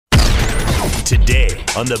Today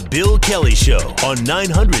on The Bill Kelly Show on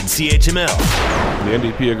 900 CHML. The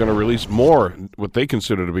NDP are going to release more what they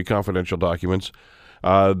consider to be confidential documents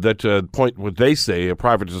that point what they say a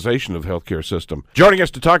privatization of the healthcare system. Joining us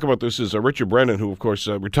to talk about this is Richard Brennan, who, of course,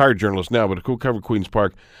 retired journalist now, but who covered Queen's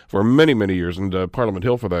Park for many, many years, and Parliament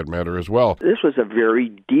Hill for that matter as well. This was a very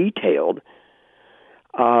detailed,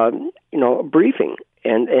 briefing.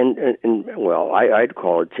 And well, I'd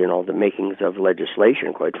call it, the makings of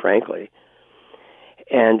legislation, quite frankly.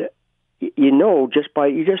 And you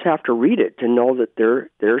just have to read it to know that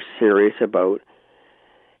they're serious about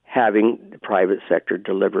having the private sector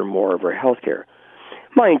deliver more of our health care.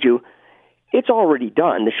 Mind you, it's already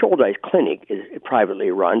done. The Shouldice Clinic is privately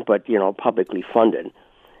run, but, publicly funded.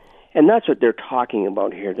 And that's what they're talking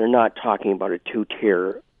about here. They're not talking about a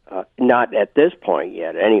two-tier, not at this point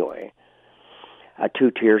yet anyway, a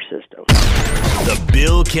two-tier system. The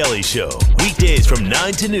Bill Kelly Show, weekdays from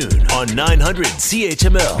 9 to noon on 900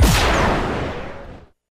 CHML.